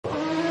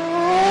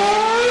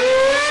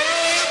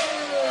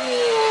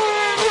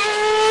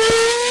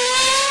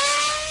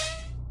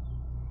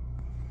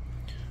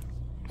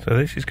So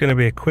this is going to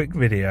be a quick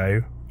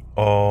video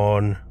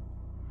on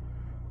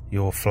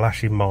your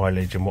flashing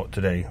mileage and what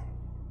to do.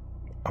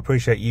 I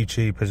appreciate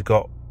YouTube has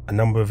got a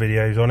number of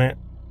videos on it,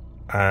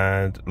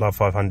 and Love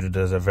 500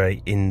 does a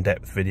very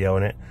in-depth video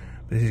on it.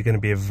 But this is going to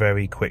be a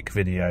very quick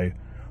video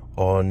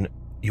on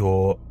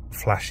your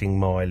flashing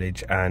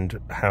mileage and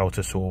how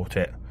to sort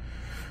it.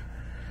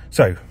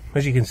 So,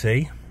 as you can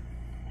see,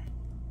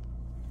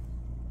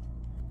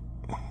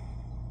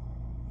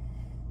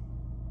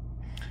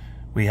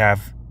 we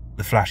have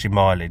the flashing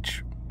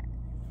mileage,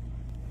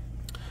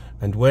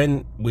 and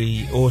when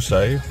we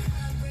also,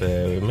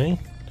 bear with me,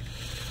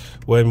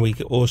 when we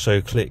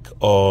also click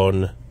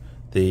on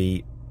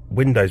the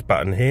Windows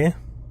button here,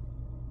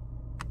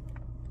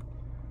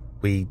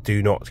 we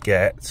do not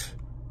get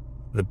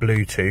the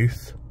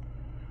Bluetooth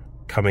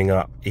coming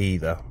up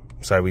either.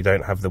 So we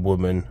don't have the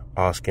woman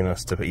asking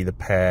us to either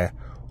pair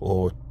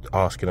or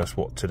asking us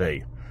what to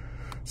do.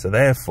 So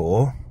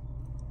therefore,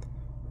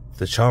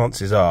 the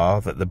chances are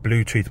that the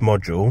Bluetooth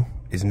module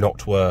is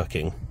not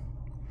working.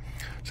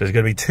 So there's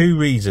going to be two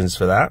reasons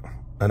for that,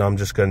 and I'm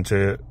just going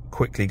to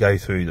quickly go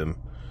through them.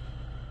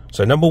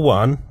 So number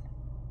one,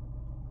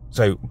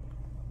 so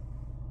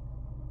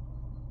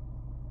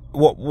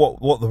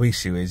what the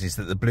issue is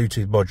that the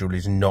Bluetooth module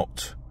is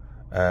not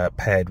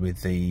paired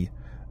with the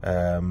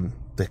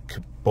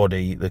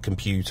body, the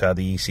computer,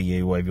 the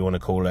ECU, whatever you want to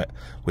call it,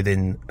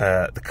 within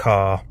the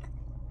car,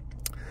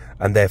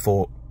 and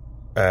therefore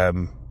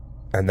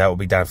and that will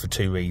be down for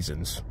two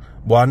reasons.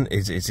 One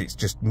is it's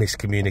just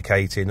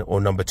miscommunicating,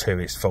 or number two,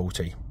 it's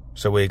faulty.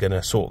 So we're going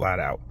to sort that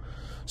out.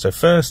 So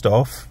first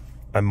off,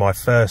 and my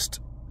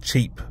first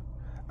cheap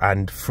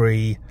and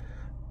free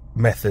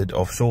method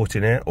of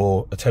sorting it,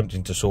 or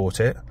attempting to sort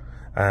it,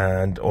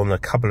 and on a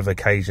couple of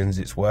occasions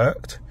it's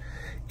worked,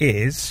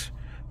 is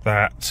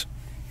that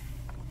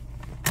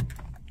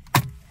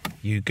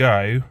you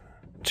go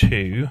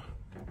to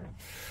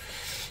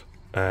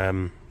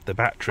the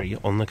battery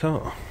on the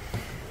car.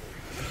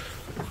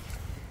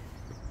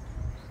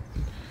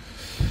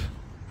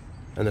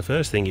 And the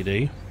first thing you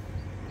do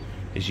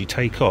is you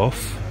take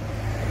off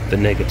the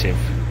negative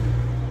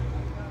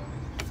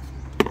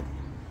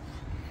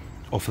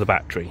off the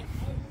battery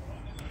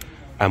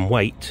and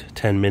wait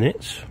 10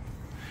 minutes.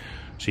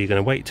 So you're going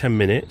to wait 10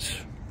 minutes,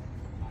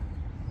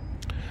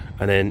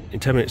 and then in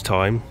 10 minutes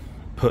time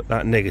put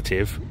that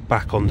negative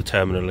back on the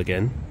terminal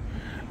again,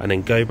 and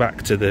then go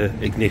back to the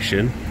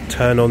ignition,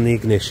 turn on the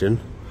ignition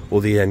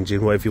or the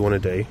engine, whatever you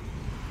want to do.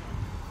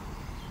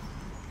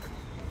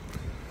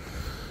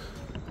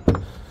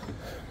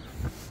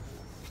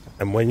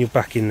 And when you're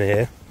back in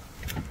there,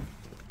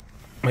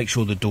 make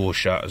sure the door's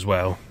shut as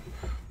well,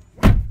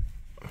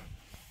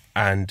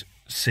 and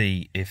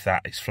see if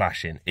that is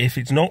flashing. If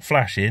it's not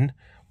flashing,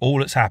 all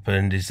that's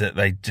happened is that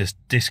they just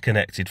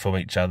disconnected from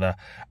each other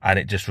and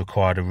it just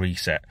required a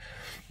reset.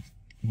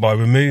 By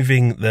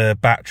removing the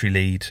battery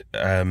lead,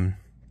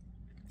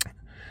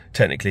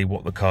 technically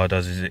what the car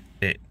does is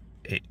it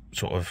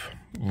sort of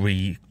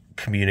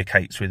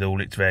re-communicates with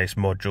all its various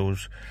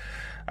modules,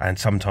 and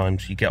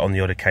sometimes you get on the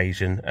odd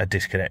occasion a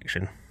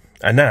disconnection,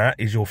 and that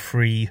is your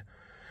free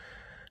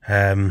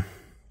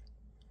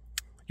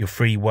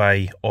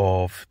way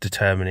of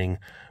determining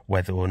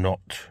whether or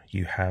not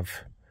you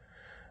have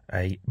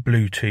a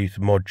Bluetooth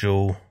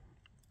module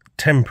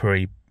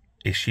temporary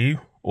issue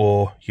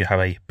or you have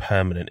a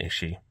permanent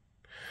issue.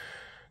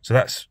 So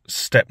that's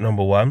step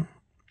number one,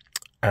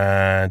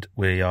 and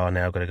we are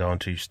now going to go on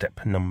to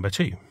step number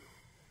two.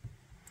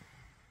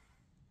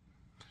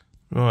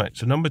 Right,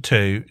 so number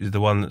two is the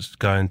one that's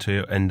going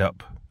to end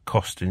up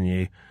costing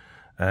you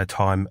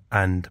time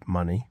and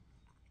money.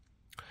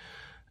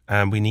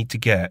 And we need to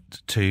get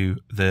to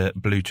the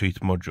Bluetooth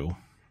module.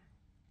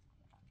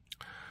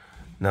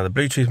 Now the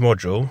Bluetooth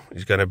module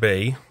is going to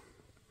be,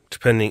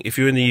 depending, if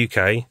you're in the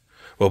UK,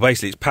 well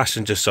basically it's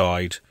passenger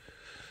side,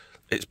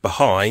 it's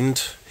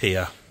behind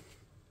here.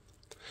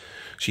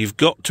 So you've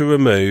got to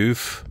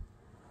remove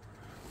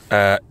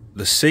the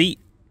seat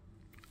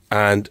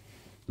and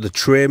the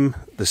trim,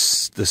 the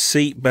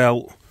seat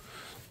belt,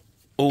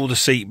 all the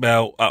seat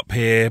belt up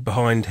here,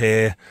 behind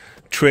here,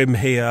 trim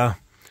here,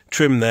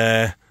 trim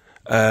there.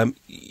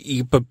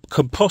 You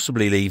could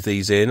possibly leave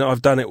these in.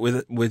 I've done it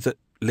with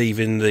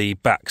leaving the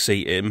back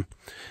seat in,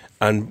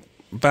 and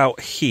about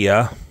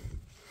here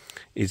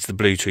is the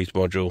Bluetooth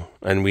module,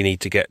 and we need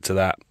to get to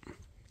that.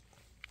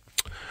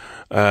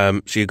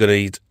 So you're going to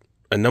need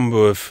a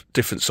number of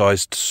different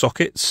sized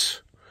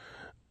sockets,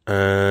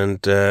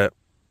 and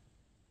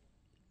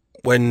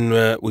when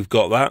we've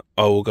got that,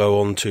 I will go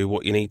on to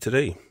what you need to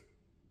do.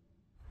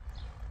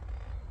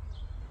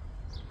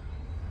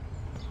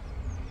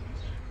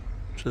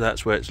 So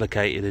that's where it's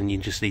located, and you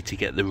just need to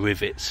get the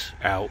rivets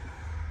out,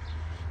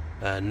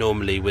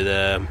 normally with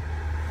a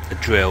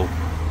drill.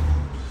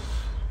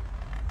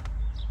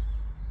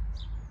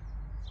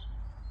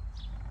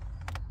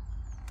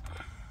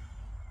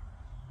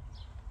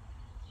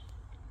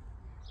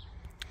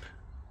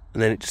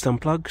 And then it just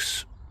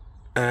unplugs,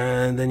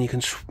 and then you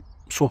can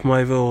swap them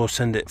over or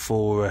send it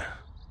for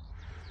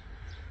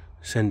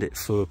send it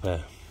for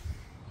repair.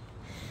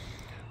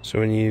 So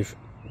when you've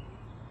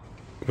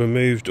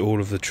removed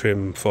all of the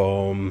trim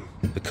from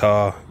the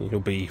car, you'll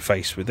be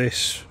faced with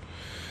this,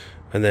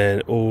 and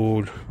then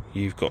all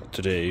you've got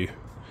to do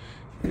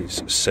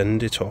is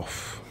send it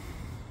off.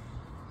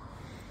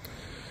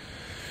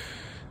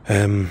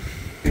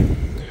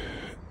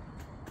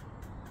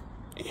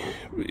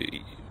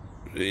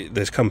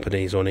 There's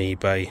companies on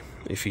eBay,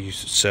 if you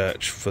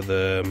search for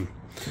them,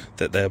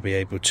 that they'll be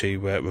able to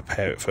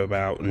repair it for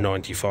about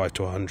 £95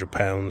 to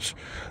 £100.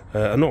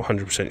 I'm not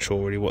 100%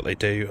 sure really what they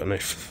do, and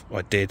if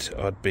I did,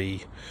 I'd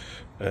be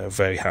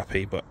very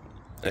happy, but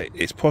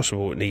it's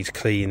possible it needs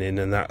cleaning,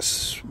 and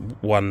that's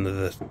one of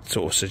the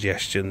sort of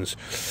suggestions.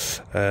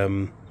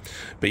 But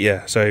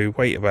yeah, so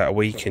wait about a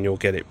week and you'll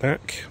get it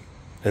back,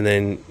 and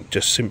then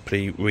just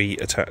simply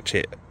reattach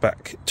it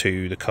back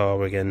to the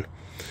car again,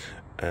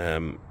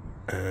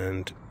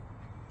 and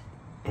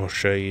I'll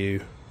show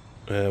you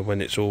when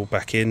it's all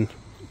back in,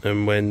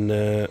 and when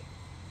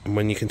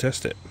you can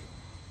test it.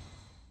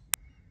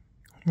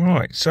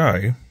 Right,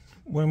 so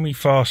when we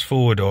fast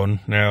forward on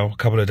now a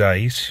couple of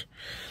days,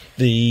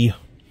 the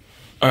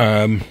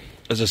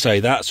as I say,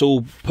 that's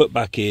all put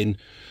back in,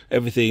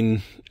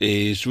 everything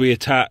is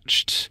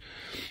reattached,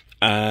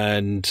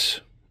 but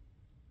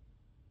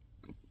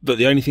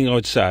the only thing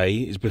I'd say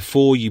is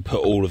before you put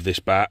all of this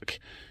back,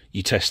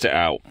 you test it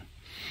out.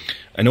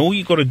 And all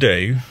you got to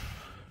do,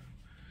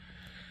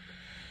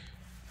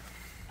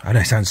 I know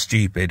it sounds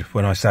stupid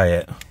when I say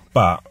it,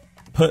 but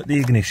put the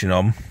ignition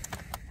on.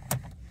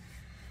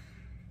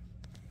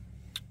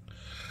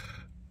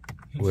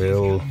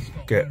 We'll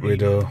get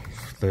rid of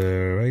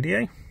the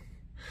radio,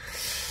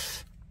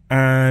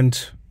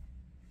 and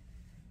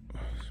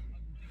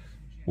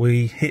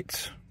we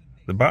hit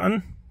the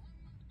button,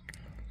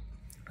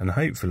 and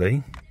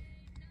hopefully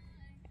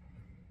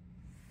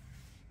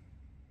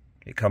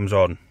it comes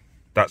on.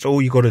 That's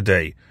all you got to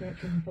do.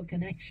 Searching for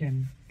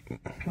connection.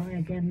 Try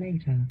again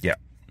later. Yeah.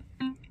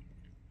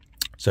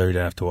 So you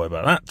don't have to worry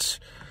about that.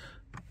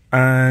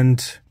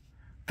 And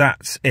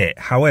that's it.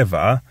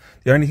 However,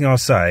 the only thing I'll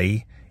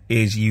say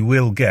is you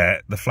will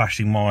get the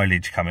flashing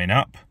mileage coming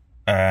up,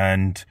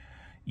 and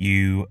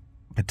you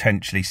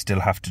potentially still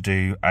have to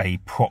do a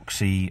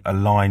proxy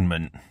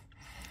alignment,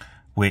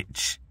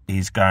 which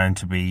is going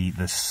to be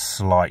the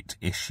slight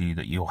issue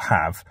that you'll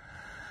have.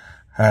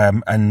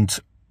 And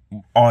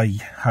I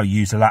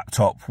use a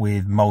laptop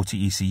with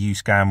multi-ECU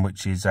scan,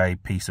 which is a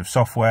piece of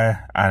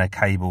software, and a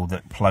cable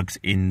that plugs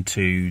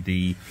into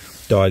the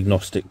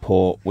diagnostic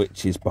port,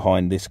 which is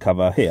behind this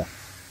cover here.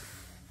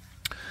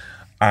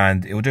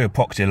 And it will do a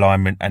proxy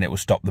alignment, and it will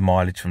stop the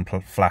mileage from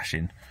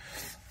flashing.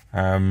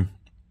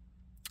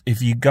 If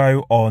you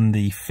go on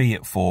the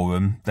Fiat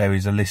forum, there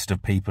is a list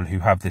of people who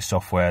have this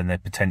software, and they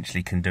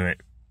potentially can do it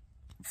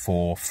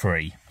for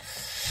free.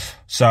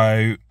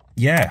 So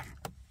yeah,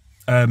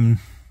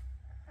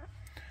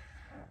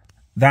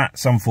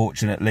 that's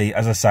unfortunately,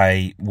 as I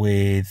say,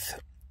 with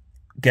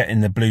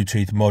getting the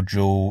Bluetooth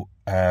module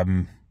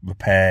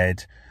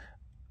repaired,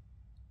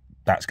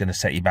 that's going to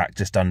set you back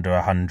just under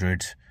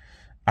 100.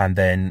 And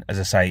then, as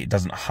I say, it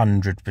doesn't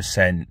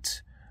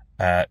 100%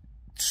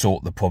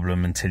 sort the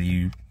problem until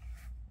you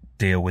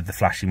deal with the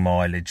flashing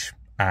mileage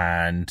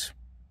and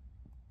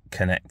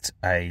connect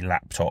a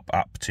laptop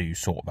up to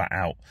sort that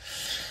out.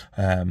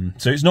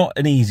 So it's not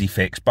an easy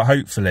fix, but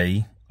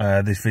hopefully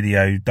this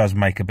video does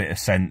make a bit of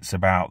sense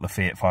about the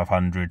Fiat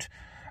 500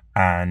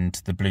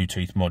 and the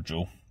Bluetooth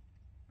module.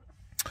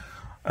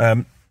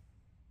 And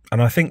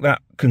I think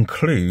that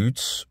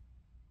concludes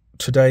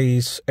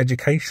today's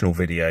educational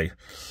video.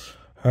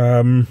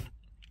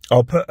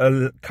 I'll put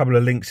a couple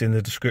of links in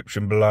the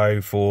description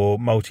below for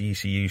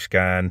multi-ECU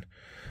scan,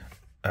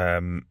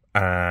 and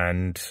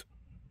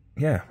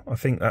yeah, I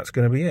think that's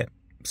going to be it.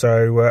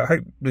 So I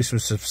hope this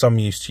was of some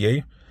use to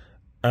you,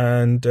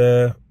 and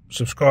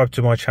subscribe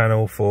to my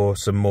channel for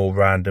some more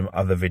random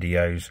other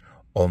videos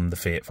on the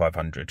Fiat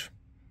 500.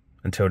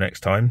 Until next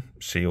time,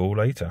 see you all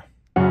later.